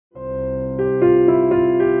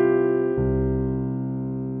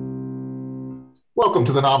Welcome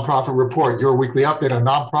to the Nonprofit Report, your weekly update on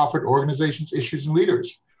nonprofit organizations, issues, and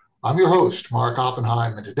leaders. I'm your host, Mark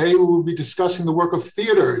Oppenheim, and today we will be discussing the work of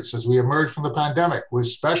theaters as we emerge from the pandemic with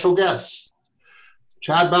special guests.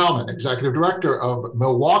 Chad Bauman, Executive Director of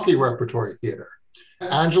Milwaukee Repertory Theater,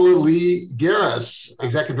 Angela Lee Gieras,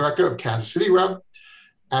 Executive Director of Kansas City Rep,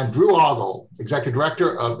 and Drew Ogle, Executive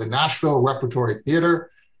Director of the Nashville Repertory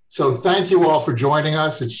Theater. So thank you all for joining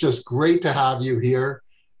us. It's just great to have you here.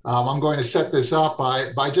 I'm going to set this up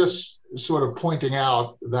by just sort of pointing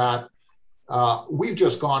out that we've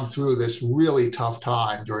just gone through this really tough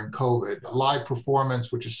time during COVID. Live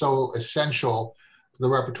performance, which is so essential to the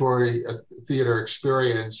repertory theater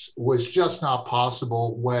experience, was just not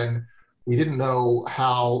possible when we didn't know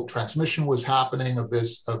how transmission was happening of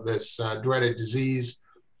this dreaded disease,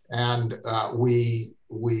 and we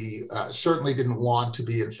certainly didn't want to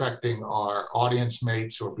be infecting our audience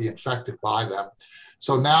mates or be infected by them.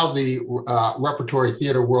 So now the repertory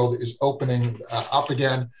theater world is opening up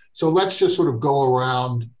again. So let's just sort of go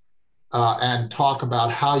around and talk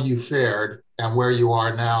about how you fared and where you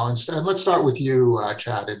are now. And let's start with you,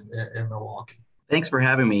 Chad, in Milwaukee. Thanks for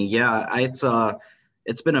having me. Yeah,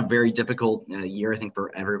 it's been a very difficult year, I think, for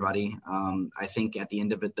everybody. I think at the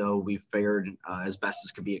end of it, though, we've fared as best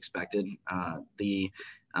as could be expected. The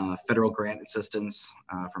federal grant assistance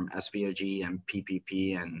from SVOG and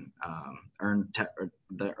PPP and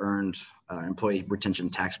the earned employee retention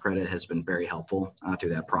tax credit has been very helpful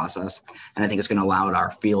through that process. And I think it's going to allow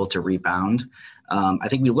our field to rebound. I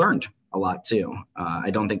think we learned a lot too. I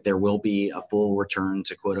don't think there will be a full return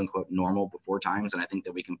to quote unquote normal before times. And I think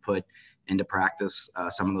that we can put into practice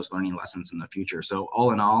some of those learning lessons in the future. So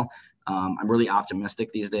all in all, I'm really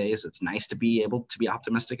optimistic these days. It's nice to be able to be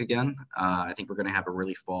optimistic again. I think we're going to have a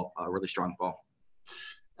really strong fall.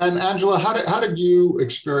 And Angela, how did you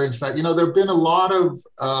experience that? You know, there have been a lot of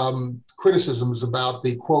criticisms about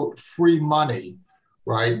the quote free money,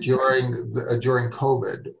 right, during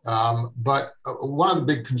COVID. But one of the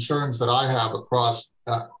big concerns that I have across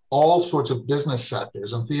all sorts of business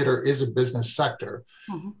sectors, and theater is a business sector,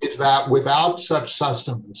 is that without such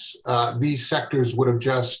sustenance, these sectors would have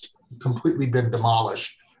just completely been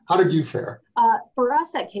demolished. How did you fare? For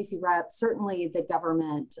us at KC Rep, certainly the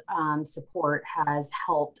government support has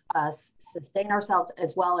helped us sustain ourselves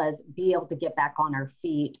as well as be able to get back on our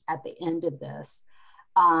feet at the end of this.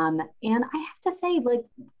 And I have to say, like,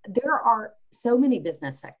 there are so many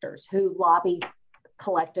business sectors who lobby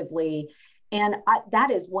collectively. And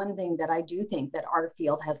that is one thing that I do think that our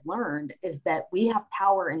field has learned is that we have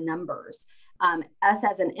power in numbers. Us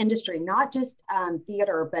as an industry, not just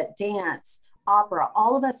theater, but dance, opera,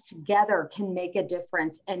 all of us together can make a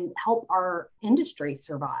difference and help our industry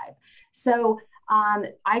survive. So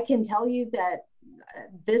I can tell you that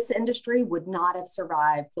this industry would not have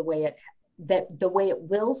survived the way it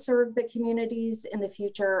will serve the communities in the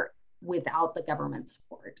future without the government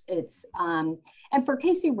support. It's and for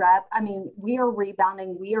KC Rep, I mean, we are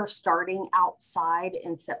rebounding. We are starting outside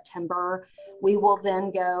in September. We will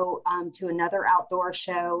then go to another outdoor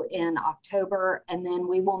show in October, and then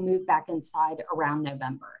we will move back inside around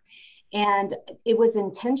November. And it was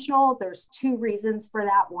intentional. There's two reasons for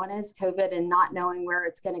that. One is COVID and not knowing where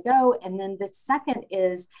it's going to go. And then the second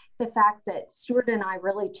is the fact that Stuart and I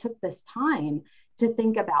really took this time to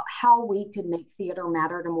think about how we could make theater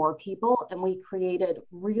matter to more people. And we created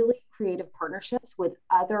really creative partnerships with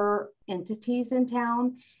other entities in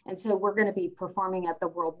town. And so we're going to be performing at the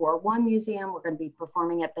World War I Museum. We're going to be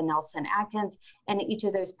performing at the Nelson Atkins. And each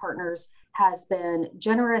of those partners has been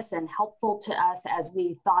generous and helpful to us as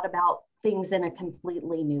we thought about things in a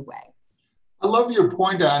completely new way. I love your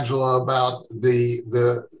point, Angela, about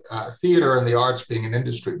the theater and the arts being an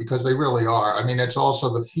industry, because they really are. I mean, it's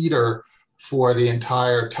also the feeder for the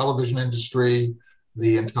entire television industry,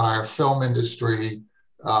 the entire film industry,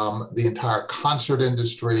 the entire concert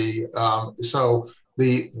industry. So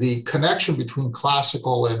the connection between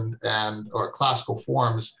classical or classical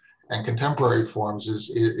forms and contemporary forms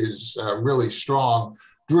is really strong.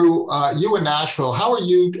 Drew, you in Nashville, how are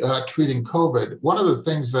you treating COVID? One of the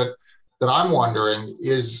things that I'm wondering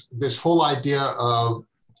is this whole idea of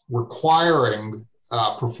requiring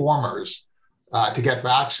performers to get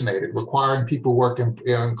vaccinated, requiring people work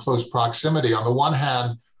in close proximity. On the one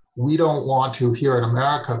hand, we don't want to, here in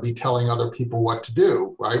America, be telling other people what to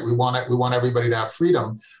do, right? We want everybody to have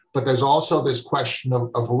freedom, but there's also this question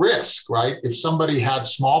of risk, right? If somebody had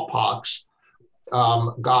smallpox,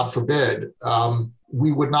 God forbid,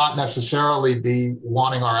 we would not necessarily be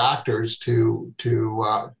wanting our actors to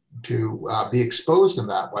be exposed in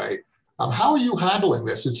that way. How are you handling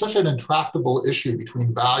this? It's such an intractable issue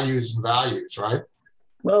between values and values, right?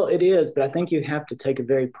 Well, it is, but I think you have to take a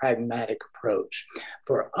very pragmatic approach.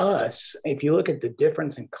 For us, if you look at the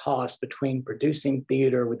difference in cost between producing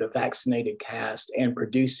theater with a vaccinated cast and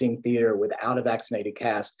producing theater without a vaccinated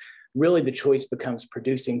cast, really the choice becomes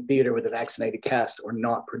producing theater with a vaccinated cast or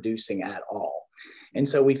not producing at all. And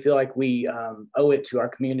so we feel like we owe it to our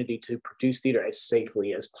community to produce theater as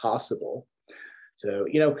safely as possible. So,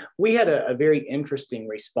 we had a very interesting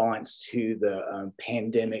response to the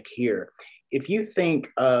pandemic here. If you think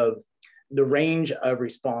of the range of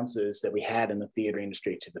responses that we had in the theater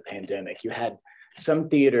industry to the pandemic, you had some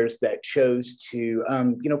theaters that chose to,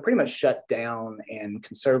 pretty much shut down and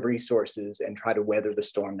conserve resources and try to weather the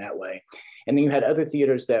storm that way. And then you had other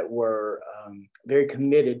theaters that were very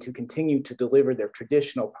committed to continue to deliver their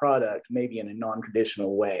traditional product, maybe in a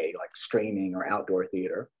non-traditional way, like streaming or outdoor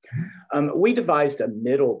theater. We devised a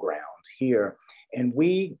middle ground here, and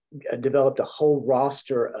we developed a whole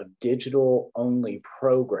roster of digital-only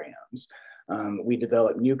programs. We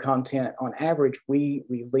developed new content. On average, we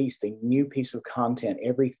released a new piece of content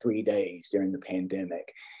every 3 days during the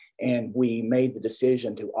pandemic. And we made the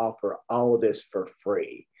decision to offer all of this for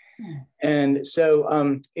free. And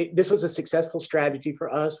so this was a successful strategy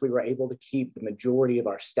for us. We were able to keep the majority of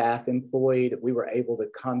our staff employed. We were able to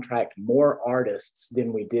contract more artists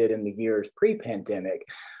than we did in the years pre-pandemic,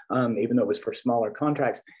 even though it was for smaller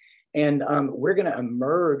contracts. And we're going to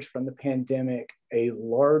emerge from the pandemic a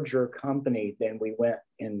larger company than we went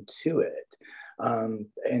into it.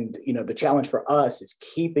 And the challenge for us is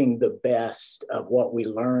keeping the best of what we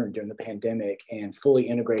learned during the pandemic and fully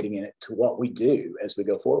integrating it to what we do as we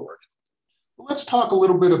go forward. Let's talk a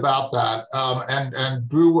little bit about that. And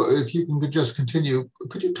Drew, if you can just continue,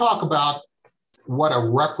 could you talk about what a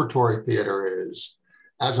repertory theater is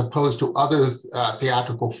as opposed to other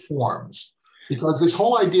theatrical forms? Because this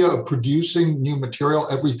whole idea of producing new material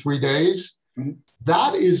every 3 days,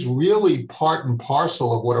 that is really part and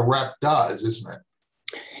parcel of what a rep does, isn't it?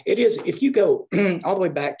 It is. If you go all the way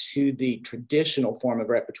back to the traditional form of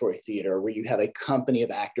repertory theater, where you have a company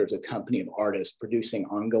of actors, a company of artists producing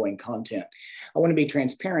ongoing content, I want to be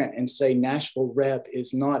transparent and say Nashville Rep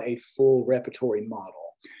is not a full repertory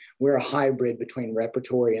model. We're a hybrid between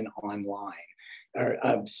repertory and online.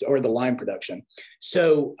 Or the line production.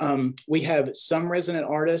 So we have some resident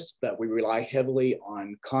artists, but we rely heavily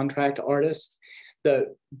on contract artists.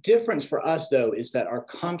 The difference for us, though, is that our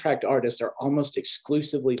contract artists are almost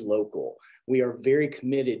exclusively local. We are very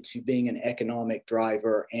committed to being an economic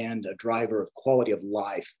driver and a driver of quality of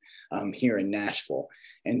life here in Nashville.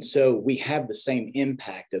 And so we have the same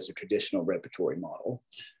impact as a traditional repertory model.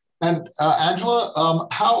 And Angela,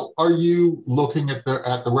 how are you looking at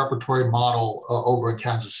the repertory model over in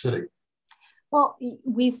Kansas City? Well,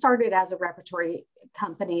 we started as a repertory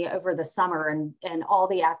company over the summer, and all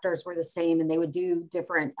the actors were the same, and they would do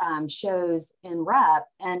different shows in rep.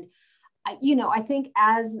 And I think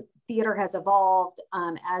as theater has evolved,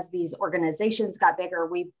 as these organizations got bigger,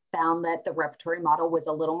 we found that the repertory model was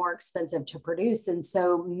a little more expensive to produce, and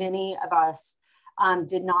so many of us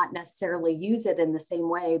did not necessarily use it in the same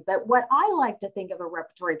way. But what I like to think of a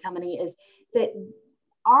repertory company is that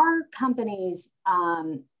our company's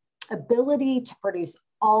ability to produce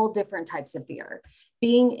all different types of theater,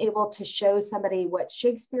 being able to show somebody what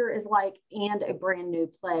Shakespeare is like and a brand new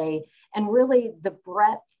play, and really the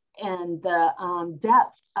breadth and the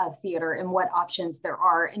depth of theater and what options there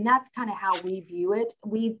are. And that's kind of how we view it.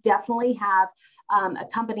 We definitely have a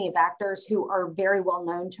company of actors who are very well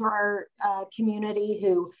known to our community,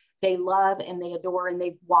 who they love and they adore and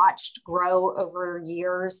they've watched grow over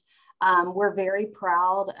years. We're very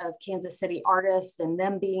proud of Kansas City artists and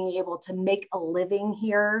them being able to make a living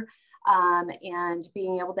here, and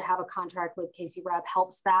being able to have a contract with KC Rep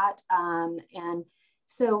helps that. And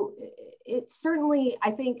so it's certainly,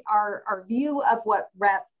 I think our view of what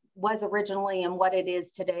Rep was originally and what it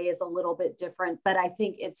is today is a little bit different, but I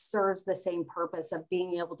think it serves the same purpose of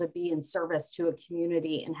being able to be in service to a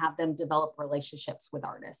community and have them develop relationships with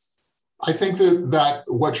artists. I think that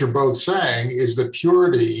what you're both saying is that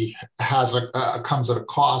purity comes at a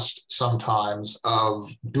cost sometimes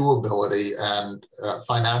of doability and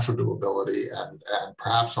financial doability and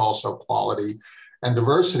perhaps also quality and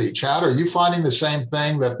diversity. Chad, are you finding the same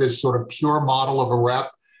thing, that this sort of pure model of a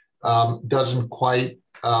rep doesn't quite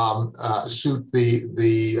suit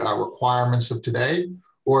the requirements of today?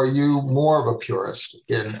 Or are you more of a purist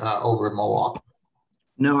over in Milwaukee?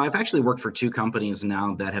 No, I've actually worked for two companies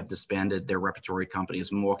now that have disbanded their repertory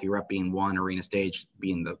companies, Milwaukee Rep being one, Arena Stage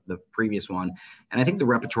being the previous one. And I think the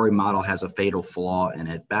repertory model has a fatal flaw in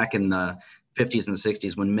it. Back in the 50s and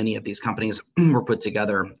 60s, when many of these companies were put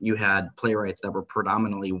together, you had playwrights that were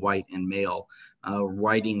predominantly white and male,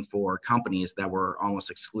 writing for companies that were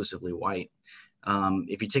almost exclusively white.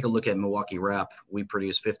 If you take a look at Milwaukee Rep, we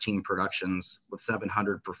produced 15 productions with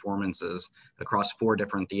 700 performances across 4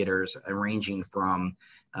 different theaters, ranging from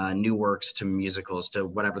new works to musicals to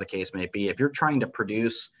whatever the case may be. If you're trying to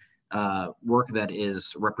produce work that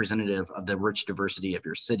is representative of the rich diversity of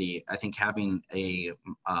your city, I think having a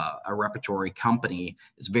repertory company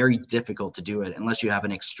is very difficult to do it unless you have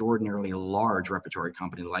an extraordinarily large repertory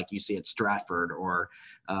company like you see at Stratford or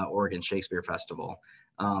Oregon Shakespeare Festival.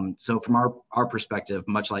 So from our perspective,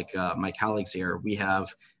 much like my colleagues here, we have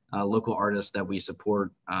local artists that we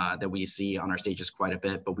support, that we see on our stages quite a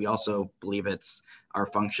bit, but we also believe it's our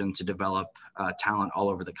function to develop talent all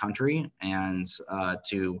over the country and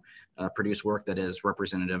to produce work that is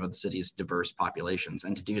representative of the city's diverse populations.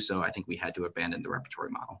 And to do so, I think we had to abandon the repertory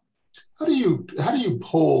model. How do you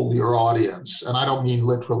poll your audience? And I don't mean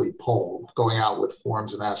literally poll, going out with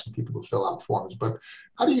forms and asking people to fill out forms, but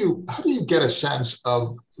how do you get a sense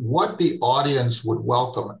of what the audience would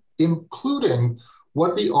welcome, including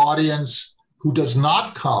what the audience who does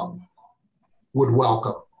not come would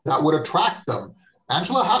welcome, that would attract them?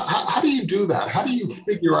 Angela, how do you do that? How do you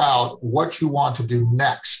figure out what you want to do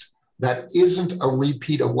next that isn't a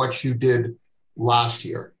repeat of what you did last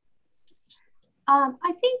year?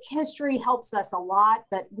 I think history helps us a lot,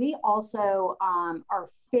 but we also are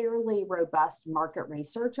fairly robust market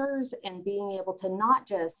researchers in being able to not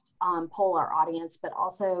just poll our audience, but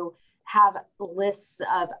also have lists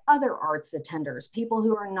of other arts attenders, people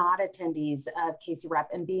who are not attendees of KC Rep,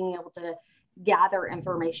 and being able to gather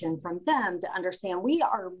information from them to understand. We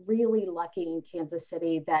are really lucky in Kansas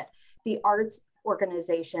City that the arts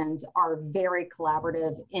organizations are very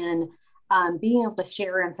collaborative in being able to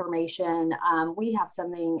share information. We have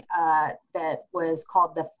something that was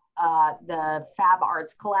called the Fab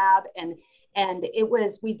Arts Collab, and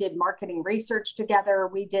we did marketing research together.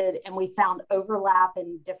 We found overlap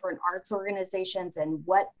in different arts organizations and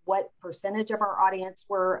what percentage of our audience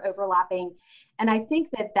were overlapping. And I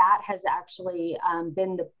think that has actually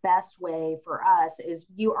been the best way for us. Is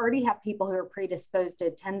you already have people who are predisposed to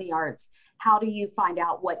attend the arts. How do you find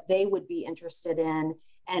out what they would be interested in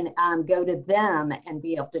and go to them and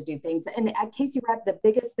be able to do things? And at KC Rep, the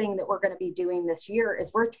biggest thing that we're going to be doing this year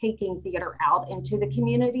is we're taking theater out into the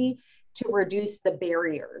community to reduce the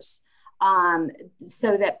barriers,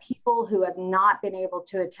 so that people who have not been able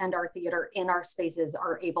to attend our theater in our spaces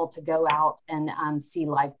are able to go out and see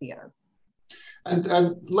live theater.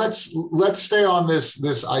 And let's stay on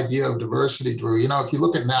this idea of diversity, Drew. You know, if you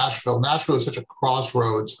look at Nashville is such a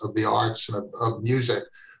crossroads of the arts and of music.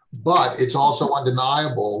 But it's also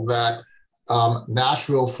undeniable that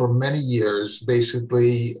Nashville, for many years,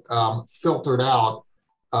 basically filtered out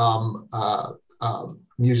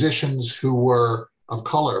musicians who were of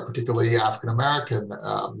color, particularly African-American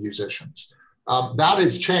musicians. That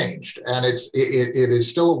has changed, and it is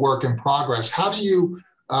still a work in progress. How do you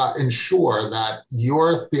ensure that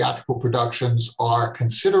your theatrical productions are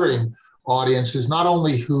considering audiences, not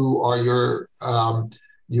only who are your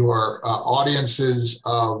audiences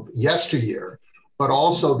of yesteryear, but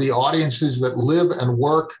also the audiences that live and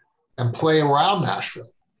work and play around Nashville?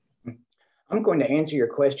 I'm going to answer your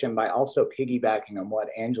question by also piggybacking on what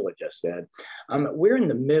Angela just said. We're in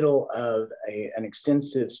the middle of an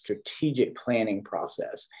extensive strategic planning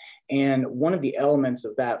process. And one of the elements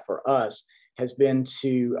of that for us has been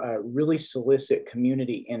to really solicit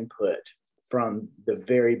community input from the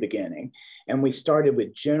very beginning. And we started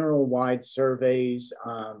with general-wide surveys.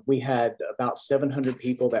 We had about 700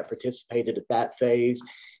 people that participated at that phase,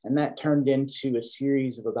 and that turned into a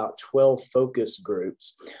series of about 12 focus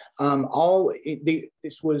groups.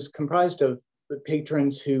 This was comprised of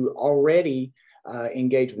patrons who already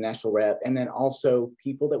engage with Nashville Rep, and then also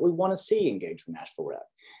people that we want to see engage with Nashville Rep.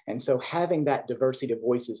 And so having that diversity of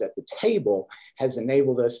voices at the table has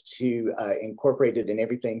enabled us to incorporate it in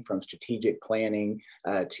everything from strategic planning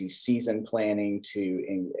to season planning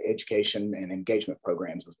to education and engagement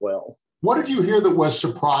programs as well. What did you hear that was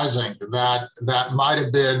surprising, that might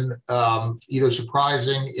have been either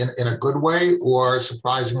surprising in a good way or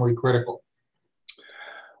surprisingly critical?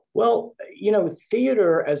 Well, you know,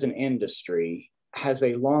 theater as an industry has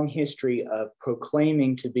a long history of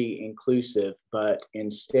proclaiming to be inclusive, but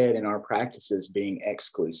instead in our practices being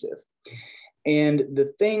exclusive. And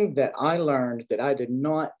the thing that I learned that I did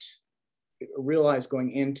not realize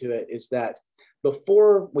going into it is that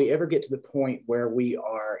before we ever get to the point where we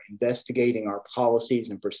are investigating our policies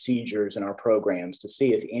and procedures and our programs to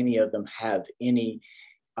see if any of them have any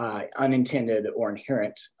unintended or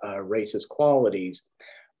inherent racist qualities,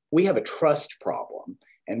 we have a trust problem.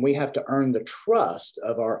 And we have to earn the trust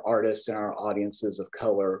of our artists and our audiences of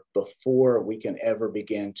color before we can ever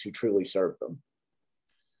begin to truly serve them.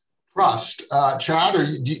 Trust. Chad,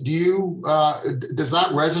 does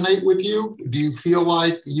that resonate with you? Do you feel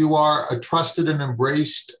like you are a trusted and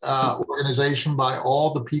embraced organization by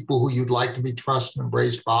all the people who you'd like to be trusted and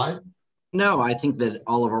embraced by? No, I think that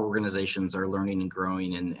all of our organizations are learning and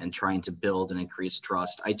growing and trying to build and increase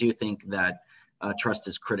trust. I do think that trust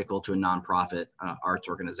is critical to a nonprofit arts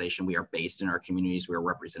organization. We are based in our communities. We are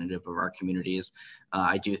representative of our communities.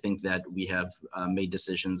 I do think that we have made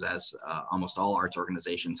decisions, as almost all arts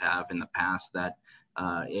organizations have in the past, that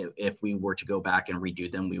if we were to go back and redo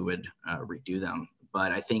them, we would redo them.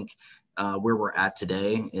 But I think where we're at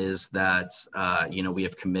today is that we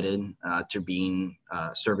have committed to being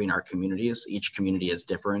serving our communities. Each community is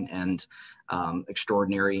different and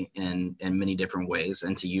extraordinary in many different ways,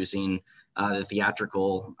 and to using the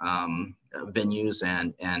theatrical venues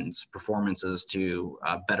and performances to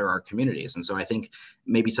better our communities. And so I think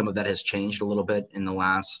maybe some of that has changed a little bit in the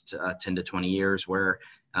last 10 to 20 years, where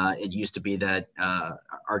it used to be that an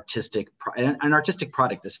artistic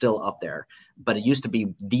product is still up there, but it used to be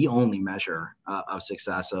the only measure of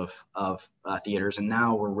success of theaters. And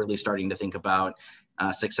now we're really starting to think about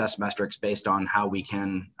success metrics based on how we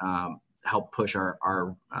can help push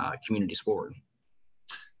our communities forward.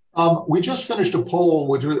 We just finished a poll,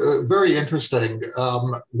 which was very interesting.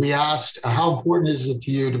 We asked, how important is it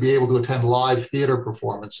to you to be able to attend live theater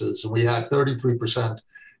performances? And we had 33%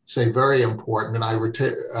 say very important, and I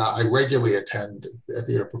regularly attend a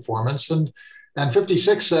theater performance, and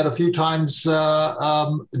 56 said a few times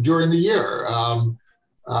during the year.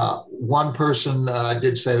 One person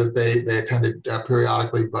did say that they attended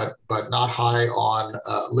periodically, but not high on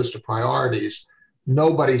a list of priorities.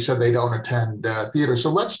 Nobody said they don't attend theater.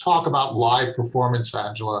 So let's talk about live performance,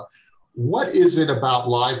 Angela. What is it about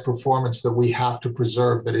live performance that we have to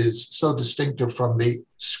preserve that is so distinctive from the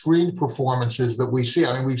screen performances that we see?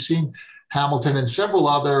 I mean, we've seen Hamilton and several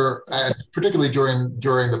other, particularly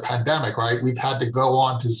during the pandemic, right? We've had to go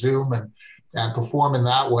on to Zoom and perform in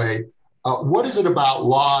that way. What is it about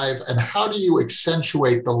live, and how do you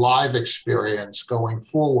accentuate the live experience going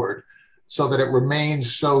forward so that it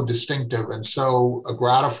remains so distinctive and so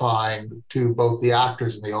gratifying to both the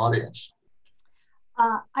actors and the audience?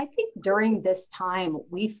 I think during this time,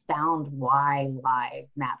 we found why live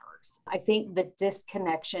matters. I think the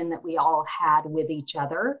disconnection that we all had with each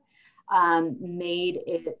other made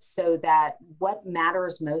it so that what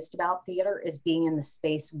matters most about theater is being in the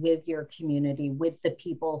space with your community, with the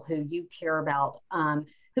people who you care about,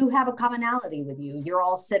 who have a commonality with you. You're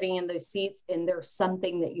all sitting in those seats and there's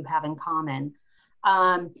something that you have in common.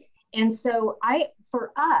 And so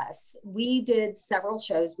for us, we did several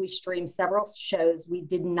shows. We streamed several shows. We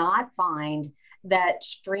did not find that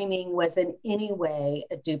streaming was in any way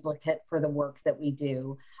a duplicate for the work that we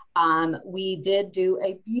do. We did do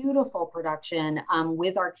a beautiful production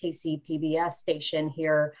with our KCPBS station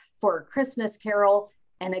here for a Christmas Carol.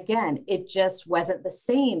 And again, it just wasn't the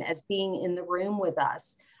same as being in the room with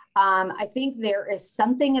us. I think there is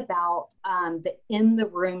something about the in the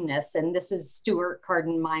roomness, and this is Stuart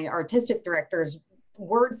Carden, my artistic director's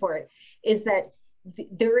word for it, is that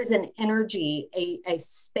there is an energy, a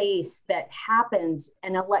space that happens,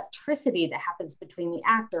 an electricity that happens between the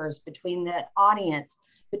actors, between the audience,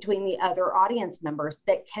 between the other audience members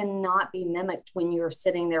that cannot be mimicked when you're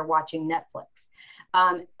sitting there watching Netflix.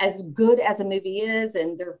 As good as a movie is,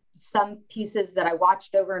 and there are some pieces that I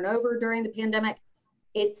watched over and over during the pandemic,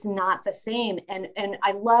 it's not the same. And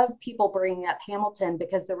I love people bringing up Hamilton,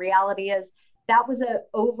 because the reality is that was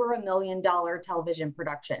over $1 million television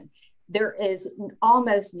production. There is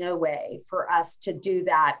almost no way for us to do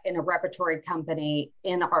that in a repertory company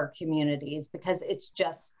in our communities, because it's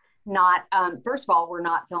just not, first of all, we're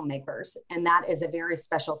not filmmakers. And that is a very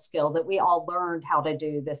special skill that we all learned how to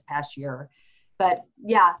do this past year. But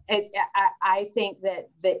yeah, I think that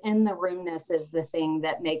the in the roomness is the thing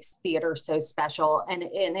that makes theater so special, and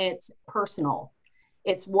it's personal.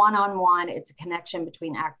 It's one-on-one. It's a connection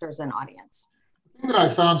between actors and audience. The thing that I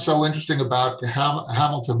found so interesting about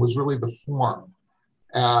Hamilton was really the form,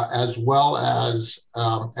 as well as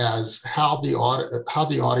how the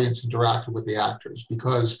audience interacted with the actors,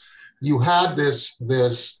 because you had this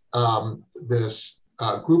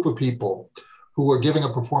group of people who were giving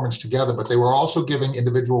a performance together, but they were also giving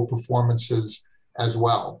individual performances as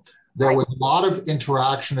well. There was a lot of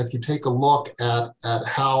interaction. If you take a look at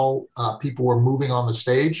how people were moving on the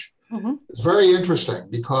stage, it's very interesting,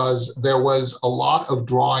 because there was a lot of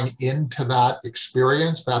drawing into that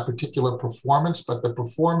experience, that particular performance, but the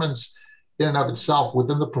performance in and of itself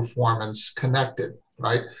within the performance connected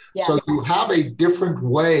right? Yes. So you have a different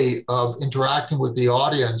way of interacting with the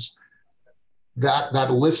audience that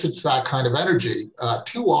elicits that kind of energy.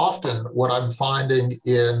 Too often, what I'm finding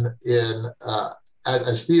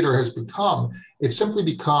as theater has become, it's simply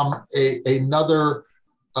become another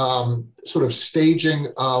sort of staging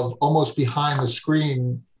of almost behind the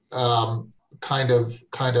screen kind of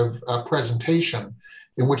presentation,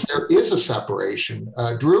 in which there is a separation.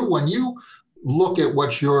 Drew, when you look at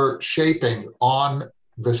what you're shaping on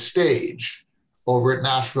the stage over at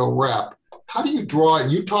Nashville Rep, how do you draw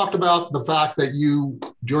it? You talked about the fact that you,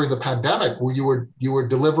 during the pandemic, where you were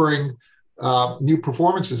delivering new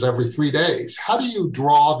performances every 3 days. How do you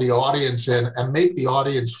draw the audience in and make the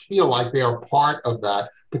audience feel like they are part of that,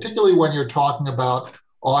 particularly when you're talking about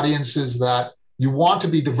audiences that you want to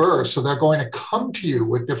be diverse, so they're going to come to you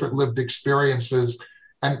with different lived experiences,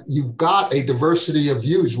 and you've got a diversity of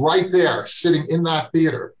views right there sitting in that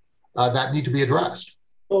theater that need to be addressed?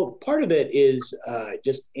 Well, part of it is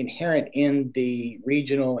just inherent in the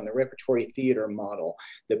regional and the repertory theater model.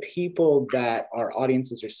 The people that our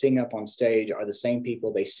audiences are seeing up on stage are the same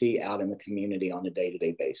people they see out in the community on a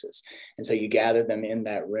day-to-day basis. And so you gather them in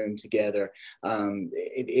that room together.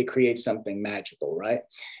 It creates something magical, right?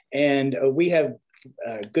 And we have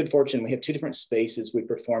good fortune. We have two different spaces we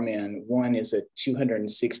perform in. One is a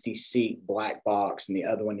 260-seat black box, and the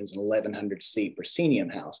other one is an 1,100-seat proscenium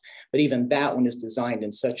house. But even that one is designed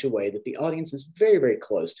in such a way that the audience is very, very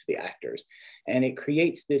close to the actors. And it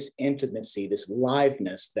creates this intimacy, this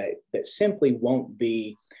liveness that simply won't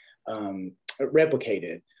be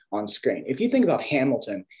replicated on screen. If you think about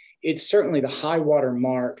Hamilton, it's certainly the high water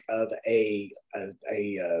mark of a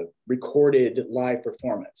recorded live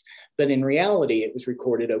performance. But in reality, it was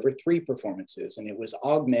recorded over 3 performances, and it was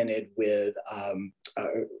augmented with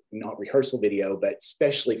not rehearsal video, but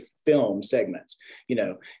specially film segments,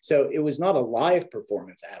 So it was not a live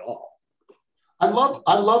performance at all. I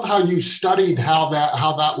love how you studied how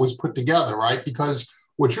that was put together, right? Because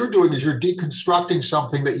what you're doing is you're deconstructing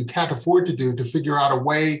something that you can't afford to do to figure out a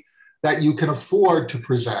way that you can afford to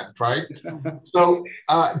present, right? So,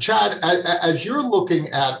 Chad, as you're looking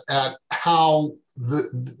at how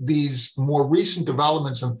these more recent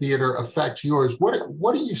developments in theater affect yours,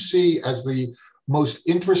 what do you see as the most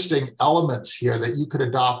interesting elements here that you could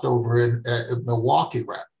adopt over in Milwaukee,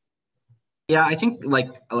 Rep? Yeah, I think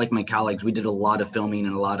like my colleagues, we did a lot of filming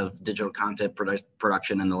and a lot of digital content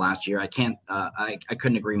production in the last year. I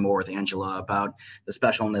couldn't agree more with Angela about the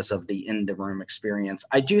specialness of the in the room experience.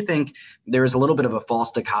 I do think there is a little bit of a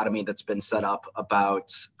false dichotomy that's been set up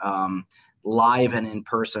about live and in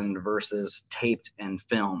person versus taped and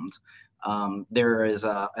filmed. There is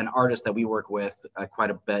an artist that we work with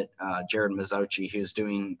quite a bit, Jared Mazzocchi, who's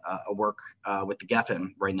doing a work with the Geffen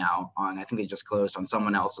right now on, I think they just closed on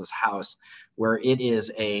someone else's house, where it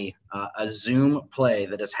is a Zoom play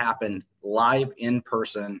that has happened live in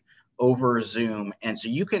person over Zoom. And so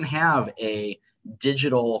you can have a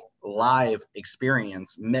digital live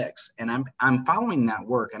experience mix, and I'm following that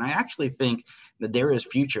work, and I actually think that there is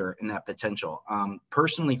future in that potential.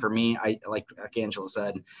 Personally, for me, I like Angela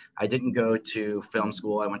said, I didn't go to film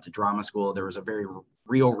school. I went to drama school. There was a very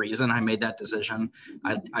real reason I made that decision.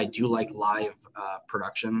 I do like live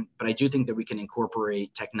production, but I do think that we can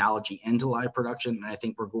incorporate technology into live production, and I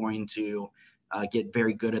think we're going to get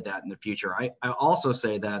very good at that in the future. I also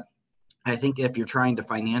say that I think if you're trying to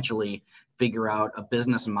financially figure out a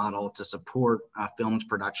business model to support filmed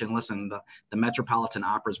production, listen, the Metropolitan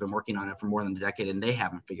Opera has been working on it for more than a decade, and they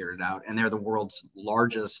haven't figured it out. And they're the world's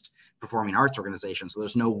largest performing arts organization. So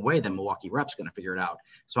there's no way that Milwaukee Rep's going to figure it out.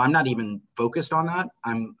 So I'm not even focused on that.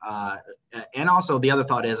 And also the other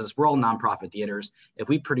thought is we're all nonprofit theaters. If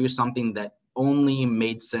we produce something that only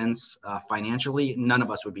made sense financially, none of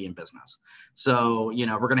us would be in business. So,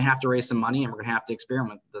 we're going to have to raise some money, and we're going to have to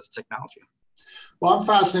experiment with this technology. Well, I'm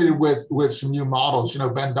fascinated with some new models.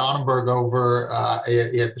 Ben Donnenberg over at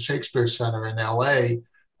the Shakespeare Center in LA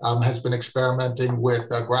has been experimenting with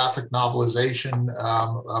graphic novelization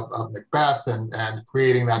of Macbeth and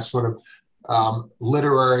creating that sort of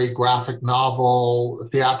literary graphic novel,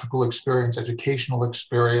 theatrical experience, educational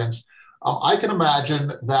experience. I can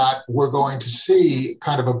imagine that we're going to see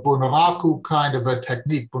kind of a bunraku kind of a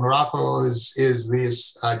technique. Bunraku is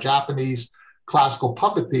these Japanese classical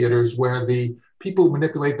puppet theaters where the people who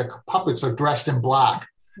manipulate the puppets are dressed in black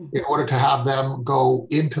in order to have them go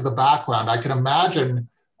into the background. I can imagine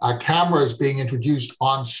cameras being introduced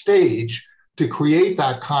on stage to create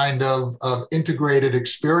that kind of integrated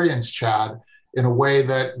experience, Chad, in a way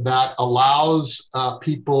that allows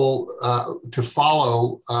people to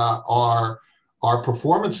follow our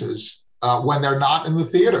performances when they're not in the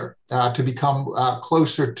theater to become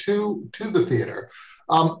closer to the theater.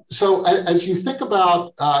 So as you think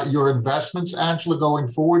about your investments, Angela, going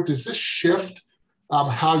forward, does this shift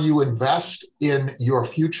how you invest in your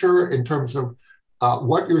future in terms of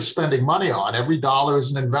what you're spending money on? Every dollar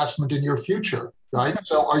is an investment in your future, right?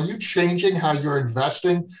 So are you changing how you're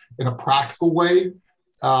investing in a practical way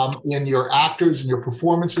in your actors, in your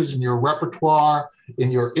performances, in your repertoire,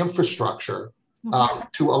 in your infrastructure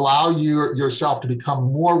to allow yourself to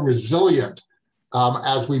become more resilient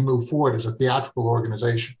as we move forward as a theatrical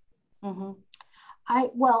organization? Mm-hmm.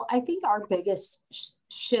 I think our biggest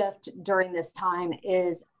shift during this time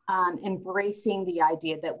is embracing the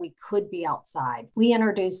idea that we could be outside. We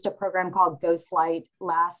introduced a program called Ghostlight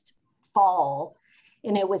last fall,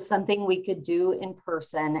 and it was something we could do in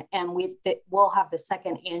person. And we'll have the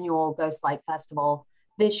second annual Ghostlight Festival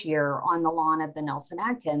this year on the lawn of the Nelson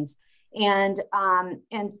Atkins. And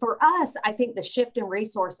for us, I think the shift in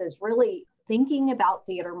resources really thinking about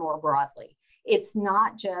theater more broadly. It's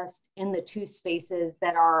not just in the two spaces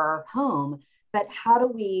that are our home, but how do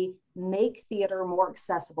we make theater more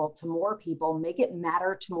accessible to more people, make it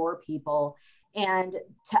matter to more people? And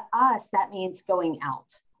to us, that means going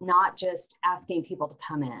out, not just asking people to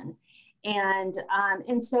come in.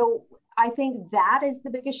 And so I think that is the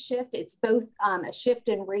biggest shift. It's both a shift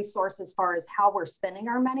in resource as far as how we're spending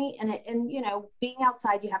our money. And you know, being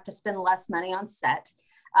outside, you have to spend less money on set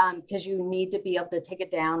because you need to be able to take it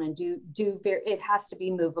down and it has to be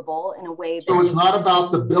movable in a way. So it's not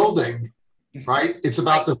about the building, right? It's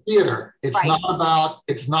about the theater. It's not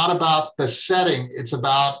about the setting. It's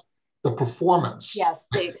about the performance. Yes,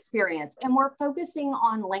 the experience. And we're focusing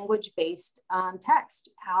on language-based text,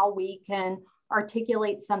 how we can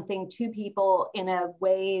articulate something to people in a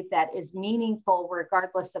way that is meaningful,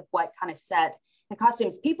 regardless of what kind of set and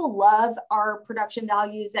costumes. People love our production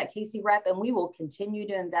values at KC Rep, and we will continue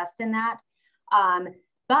to invest in that.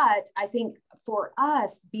 But I think for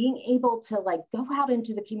us, being able to go out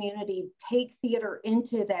into the community, take theater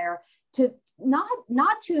into there, to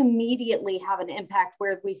not to immediately have an impact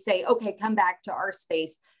where we say, okay, come back to our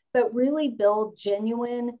space, but really build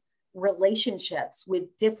genuine relationships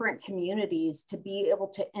with different communities to be able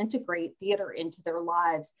to integrate theater into their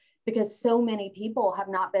lives, because so many people have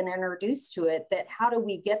not been introduced to it. That how do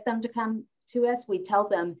we get them to come to us? We tell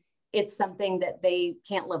them it's something that they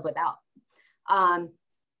can't live without.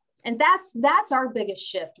 And that's our biggest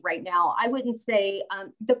shift right now. I wouldn't say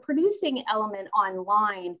the producing element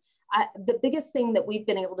online. The biggest thing that we've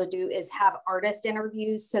been able to do is have artist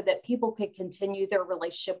interviews so that people could continue their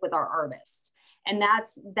relationship with our artists. And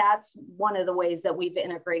that's one of the ways that we've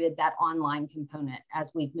integrated that online component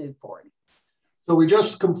as we've moved forward. So we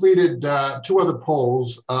just completed two other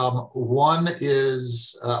polls. One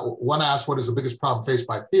asked, what is the biggest problem faced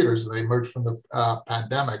by theaters as they emerge from the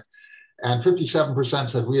pandemic? And 57%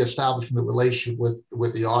 said reestablishing the relationship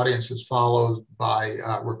with the audiences, followed by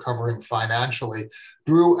recovering financially.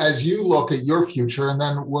 Drew, as you look at your future, and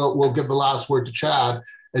then we'll give the last word to Chad,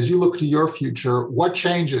 as you look to your future, what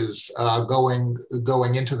changes going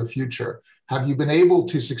into the future? Have you been able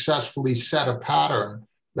to successfully set a pattern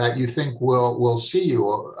that you think will see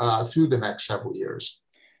you through the next several years?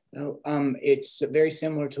 No, it's very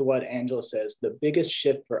similar to what Angela says. The biggest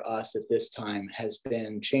shift for us at this time has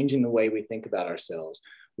been changing the way we think about ourselves.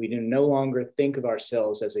 We do no longer think of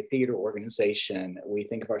ourselves as a theater organization. We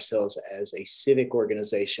think of ourselves as a civic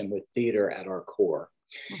organization with theater at our core.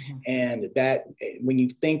 Mm-hmm. And that, when you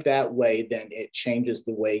think that way, then it changes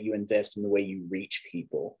the way you invest and the way you reach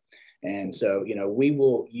people. And so, we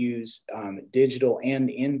will use digital and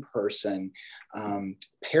in-person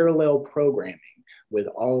parallel programming with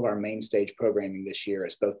all of our main stage programming this year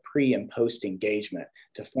as both pre and post engagement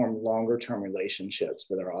to form longer term relationships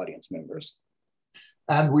with our audience members.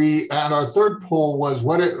 And our third poll was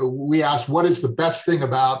we asked, what is the best thing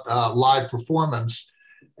about live performance?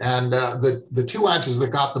 And the two answers that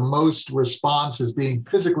got the most response is being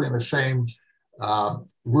physically in the same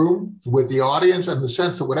room with the audience, and the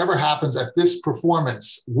sense that whatever happens at this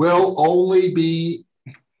performance will only be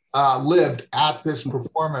lived at this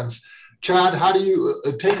performance. Chad, how do you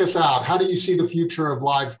take us out? How do you see the future of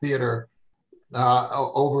live theater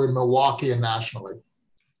over in Milwaukee and nationally?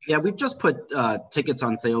 Yeah, we've just put tickets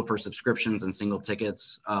on sale for subscriptions and single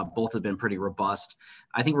tickets. Both have been pretty robust.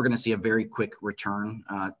 I think we're going to see a very quick return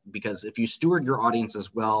because if you steward your audience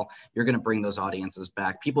as well, you're going to bring those audiences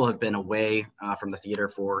back. People have been away from the theater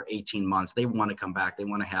for 18 months. They want to come back. They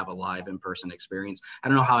want to have a live in-person experience. I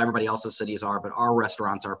don't know how everybody else's cities are, but our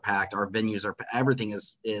restaurants are packed. Our venues are, everything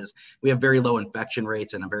is we have very low infection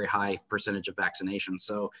rates and a very high percentage of vaccination.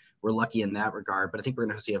 So we're lucky in that regard. But I think we're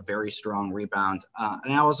going to see a very strong rebound.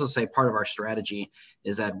 And I also say part of our strategy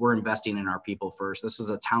is that we're investing in our people first. This is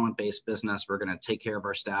a talent-based business. We're going to take care of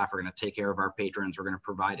our staff. We're going to take care of our patrons. We're going to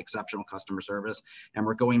provide exceptional customer service. And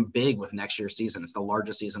we're going big with next year's season. It's the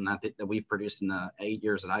largest season that we've produced in the 8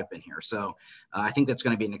 years that I've been here. So I think that's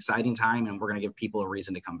going to be an exciting time, and we're going to give people a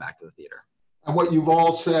reason to come back to the theater. And what you've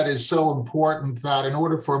all said is so important, that in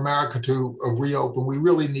order for America to reopen, we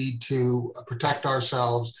really need to protect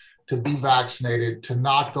ourselves, to be vaccinated, to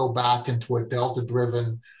not go back into a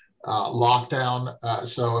Delta-driven lockdown.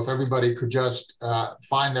 So if everybody could just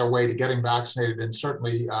find their way to getting vaccinated, and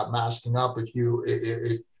certainly masking up if you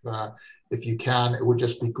can, it would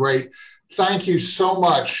just be great. Thank you so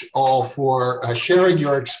much all for sharing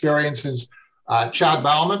your experiences. Chad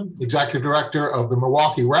Bauman, Executive Director of the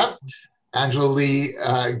Milwaukee Rep, Angela Lee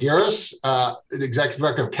Gieras, Executive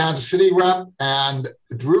Director of Kansas City Rep, and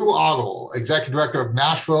Drew Ogle, Executive Director of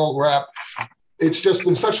Nashville Rep. It's just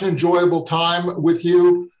been such an enjoyable time with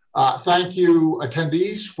you. Thank you,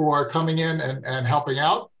 attendees, for coming in and helping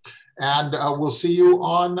out. And we'll see you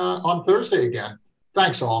on Thursday again.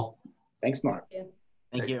 Thanks all. Thanks, Mark.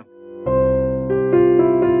 Thank you.